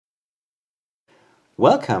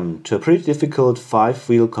Welcome to a pretty difficult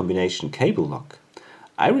 5-wheel combination cable lock.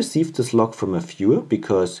 I received this lock from a viewer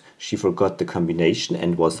because she forgot the combination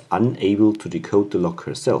and was unable to decode the lock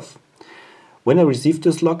herself. When I received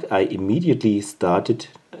this lock, I immediately started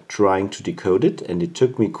trying to decode it, and it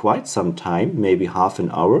took me quite some time, maybe half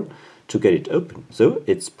an hour, to get it open. So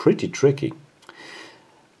it's pretty tricky.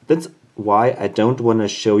 That's why I don't want to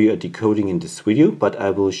show you a decoding in this video, but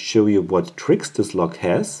I will show you what tricks this lock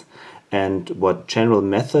has and what general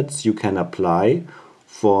methods you can apply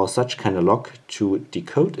for such kind of lock to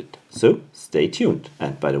decode it. So stay tuned.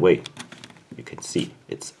 And by the way, you can see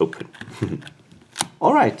it's open.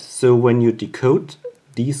 Alright, so when you decode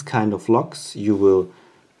these kind of locks, you will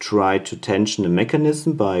try to tension the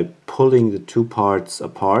mechanism by pulling the two parts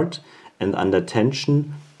apart, and under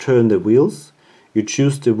tension turn the wheels. You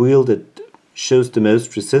choose the wheel that shows the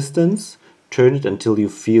most resistance, turn it until you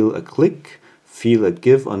feel a click, feel a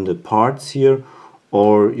give on the parts here,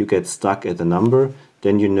 or you get stuck at a number.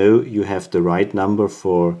 Then you know you have the right number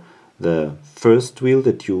for the first wheel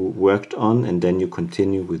that you worked on, and then you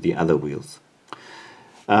continue with the other wheels.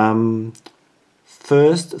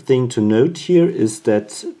 First thing to note here is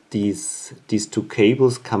that these two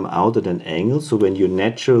cables come out at an angle, so when you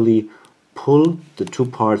naturally pull the two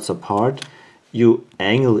parts apart, you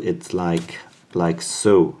angle it like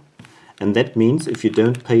so. And that means if you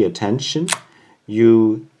don't pay attention,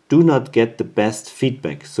 you do not get the best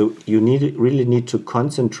feedback. So you really need to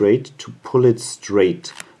concentrate to pull it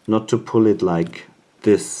straight, not to pull it like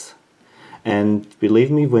this. And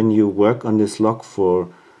believe me, when you work on this lock for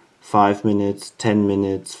 5 minutes, 10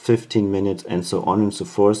 minutes, 15 minutes, and so on and so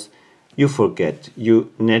forth, you forget.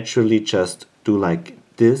 You naturally just do like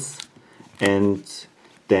this, and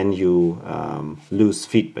then you lose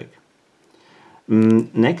feedback.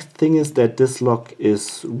 Next thing is that this lock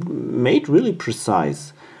is made really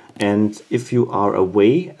precise, and if you are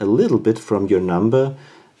away a little bit from your number,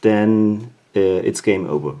 then it's game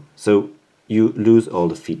over. So you lose all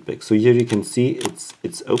the feedback. So here you can see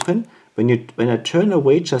it's open. When I turn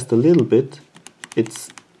away just a little bit, it's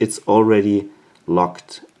already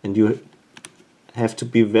locked, and you have to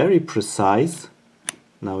be very precise.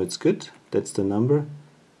 Now it's good. That's the number.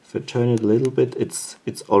 If I turn it a little bit, it's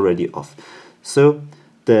already off. So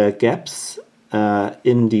the gaps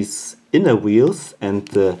in these inner wheels and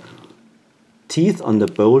the teeth on the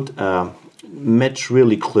bolt match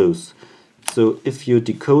really close. So if you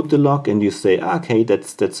decode the lock and you say, okay,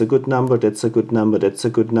 that's a good number, that's a good number, that's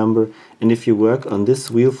a good number, and if you work on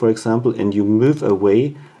this wheel, for example, and you move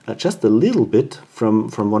away just a little bit from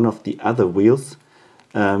one of the other wheels,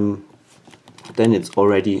 then it's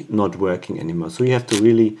already not working anymore. So you have to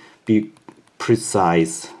really be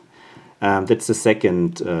precise. That's the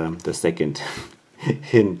second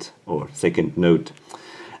hint or second note.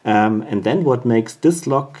 And then what makes this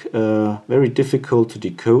lock very difficult to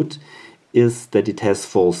decode is that it has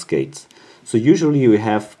false gates. So usually you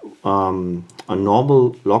have on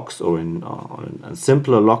normal locks or in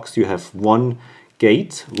simpler locks, you have one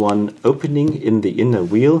gate, one opening in the inner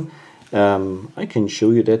wheel. I can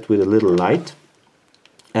show you that with a little light.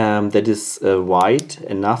 That is wide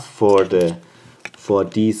enough for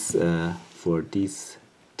these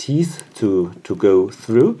teeth to go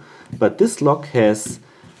through. But this lock has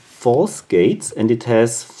false gates, and it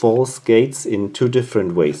has false gates in two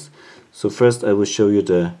different ways. So first I will show you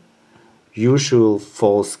the usual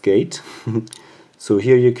false gate. So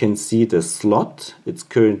here you can see the slot. It's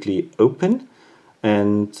currently open,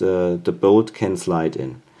 and the bolt can slide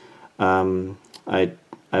in. I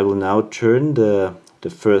will now turn the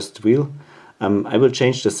first wheel. I will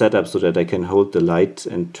change the setup so that I can hold the light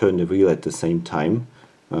and turn the wheel at the same time.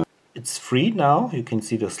 It's free now. You can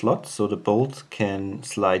see the slot, so the bolt can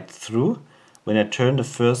slide through. When I turn the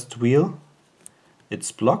first wheel,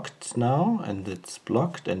 it's blocked now, and it's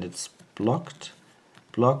blocked, and it's blocked,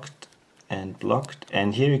 blocked, and blocked.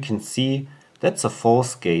 And here you can see that's a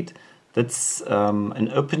false gate. That's an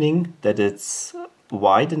opening that it's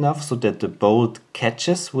wide enough so that the bolt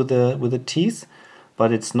catches with the teeth,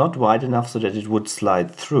 but it's not wide enough so that it would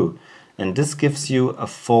slide through. And this gives you a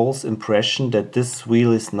false impression that this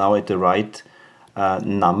wheel is now at the right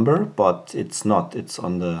number, but it's not. It's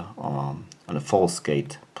on a false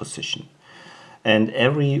gate position. And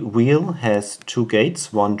every wheel has two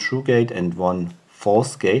gates, one true gate and one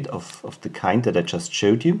false gate of the kind that I just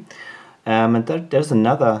showed you. And there's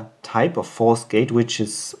another type of false gate which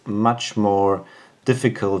is much more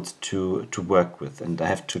difficult to work with, and I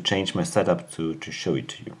have to change my setup to show it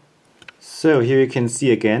to you. So here you can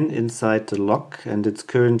see again inside the lock, and it's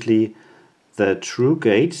currently the true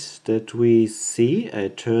gate that we see. I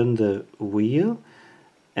turn the wheel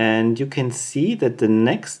and you can see that the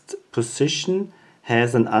next position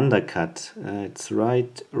has an undercut. It's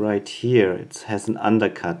right here. It has an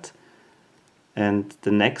undercut, and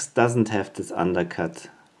the next doesn't have this undercut,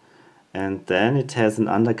 and then it has an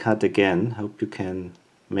undercut again. Hope you can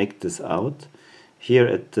make this out. Here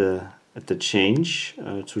at the change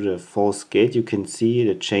to the false gate, you can see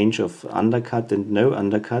the change of undercut and no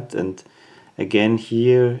undercut, and again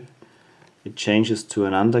here it changes to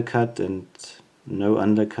an undercut and no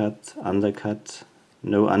undercut, undercut,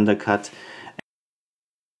 no undercut.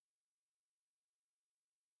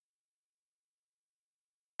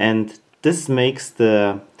 And this makes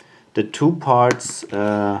the two parts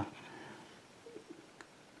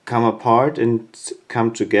come apart and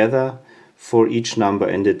come together for each number,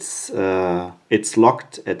 and it's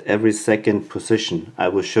locked at every second position. I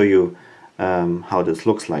will show you how this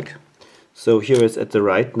looks like. So here is at the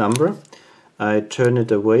right number. I turn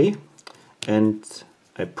it away and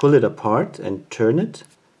I pull it apart and turn it.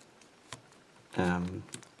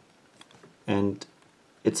 And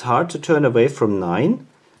it's hard to turn away from 9.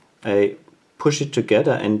 I push it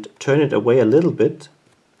together and turn it away a little bit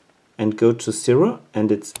and go to 0,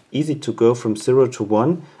 and it's easy to go from 0 to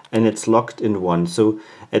 1, and it's locked in 1. So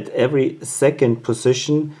at every second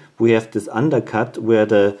position we have this undercut where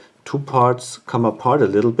the two parts come apart a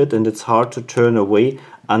little bit, and it's hard to turn away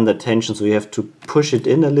under tension. So you have to push it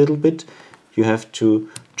in a little bit, you have to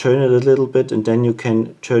turn it a little bit, and then you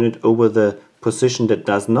can turn it over the position that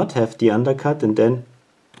does not have the undercut, and then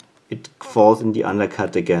it falls in the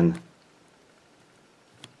undercut again.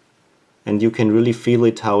 And you can really feel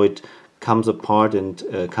it, how it comes apart and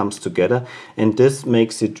comes together. And this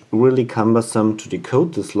makes it really cumbersome to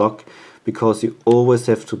decode this lock, because you always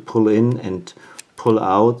have to pull in and pull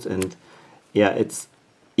out, and yeah,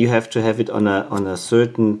 you have to have it on a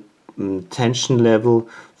certain tension level,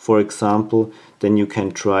 for example. Then you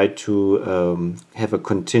can try to have a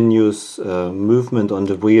continuous movement on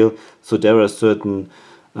the wheel. So there are certain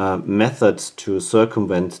methods to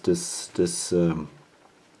circumvent this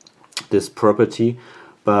property,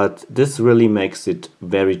 but this really makes it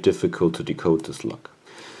very difficult to decode this lock.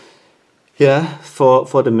 Yeah,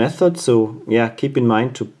 for the method, so yeah, keep in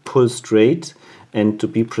mind to pull straight and to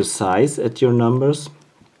be precise at your numbers.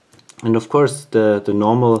 And of course the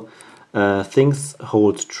normal things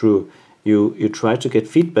hold true. You try to get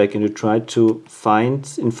feedback, and you try to find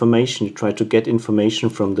information, you try to get information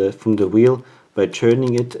from the wheel by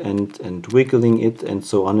turning it and wiggling it and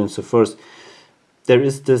so on and so forth. There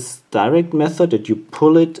is this direct method that you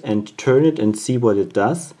pull it and turn it and see what it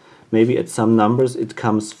does. Maybe at some numbers it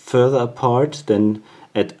comes further apart than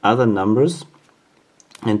at other numbers,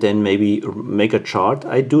 and then maybe make a chart.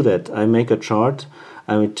 I do that. I make a chart.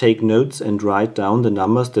 I would take notes and write down the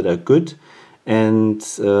numbers that are good, and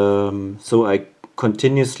so I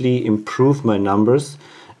continuously improve my numbers,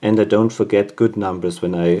 and I don't forget good numbers.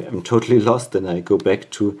 When I am totally lost, then I go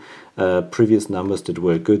back to previous numbers that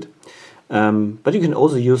were good. But you can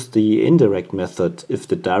also use the indirect method if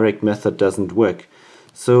the direct method doesn't work.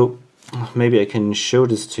 So maybe I can show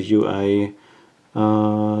this to you.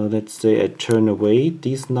 Let's say I turn away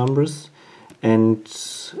these numbers, and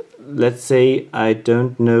let's say I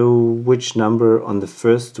don't know which number on the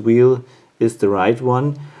first wheel is the right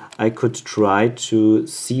one. I could try to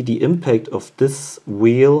see the impact of this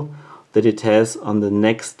wheel that it has on the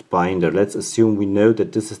next binder. Let's assume we know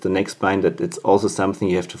that this is the next binder. It's also something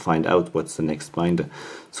you have to find out, what's the next binder.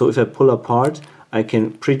 So if I pull apart, I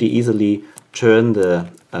can pretty easily turn the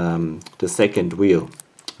second wheel,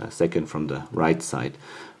 second from the right side.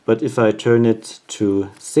 But if I turn it to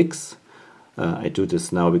 6, I do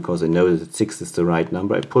this now because I know that 6 is the right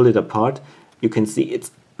number. I pull it apart. You can see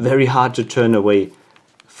it's very hard to turn away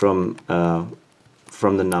from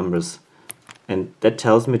the numbers. And that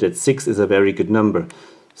tells me that 6 is a very good number.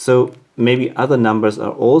 So maybe other numbers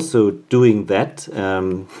are also doing that.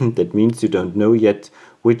 That means you don't know yet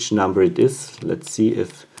which number it is. Let's see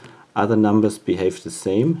if other numbers behave the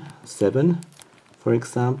same. 7, for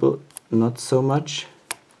example, not so much.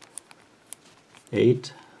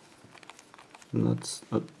 8, not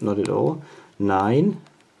at all. 9,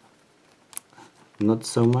 not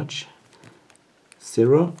so much.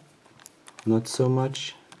 0, not so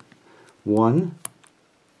much. 1,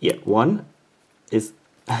 yeah, 1 is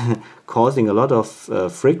causing a lot of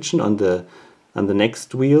friction on the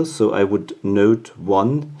next wheel, so I would note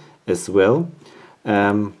 1 as well.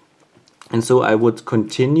 And so I would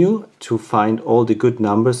continue to find all the good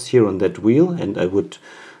numbers here on that wheel, and I would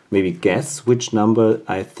maybe guess which number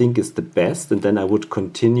I think is the best, and then I would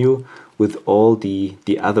continue with all the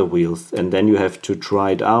other wheels, and then you have to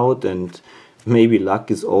try it out, and maybe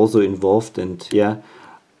luck is also involved. And yeah,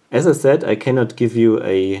 As I said, I cannot give you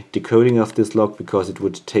a decoding of this lock because it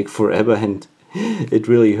would take forever and it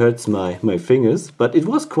really hurts my fingers. But it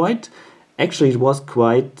was quite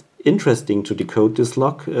interesting to decode this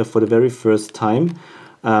lock for the very first time.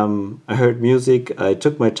 I heard music, I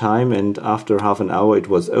took my time, and after half an hour it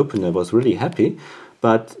was open. I was really happy.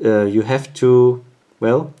 But you have to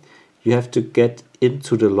get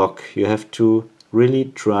into the lock. You have to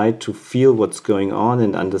really try to feel what's going on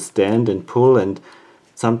and understand and pull, and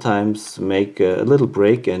sometimes make a little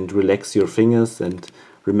break and relax your fingers and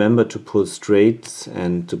remember to pull straight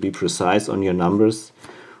and to be precise on your numbers.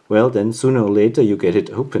 Well, then sooner or later you get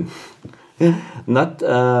it open. Not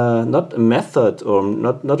a method, or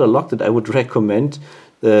not a lock that I would recommend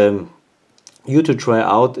you to try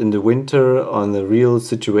out in the winter on a real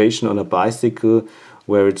situation on a bicycle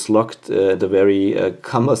where it's locked at a very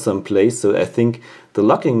cumbersome place. So I think the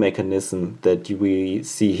locking mechanism that we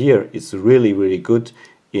see here is really, really good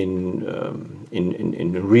in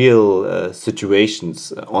real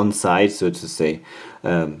situations on site, so to say.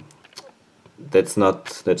 That's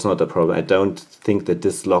not a problem. I don't think that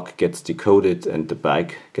this lock gets decoded and the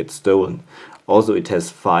bike gets stolen. Also, it has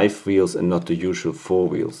 5 wheels and not the usual 4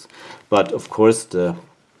 wheels. But of course, the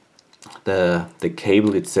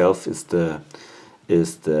cable itself is the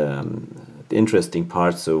interesting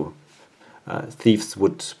part. So thieves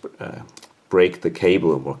would break the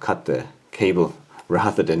cable or cut the cable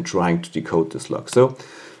rather than trying to decode this lock. So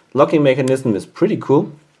locking mechanism is pretty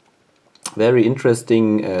cool. Very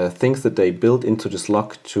interesting things that they built into this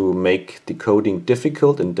lock to make decoding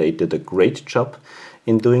difficult, and they did a great job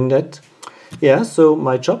in doing that. Yeah, so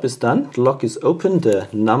my job is done. The lock is open. The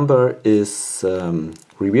number is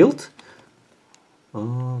revealed.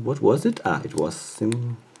 What was it? It was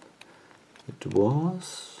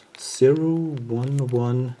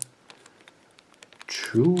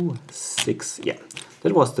 01126. Yeah,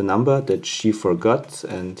 that was the number that she forgot,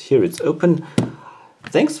 and here it's open.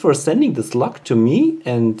 Thanks for sending this lock to me,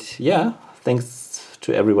 and yeah, thanks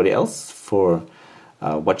to everybody else for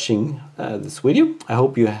watching this video. I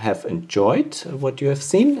hope you have enjoyed what you have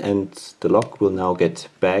seen, and the lock will now get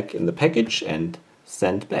back in the package and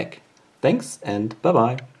sent back. Thanks, and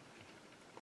bye-bye.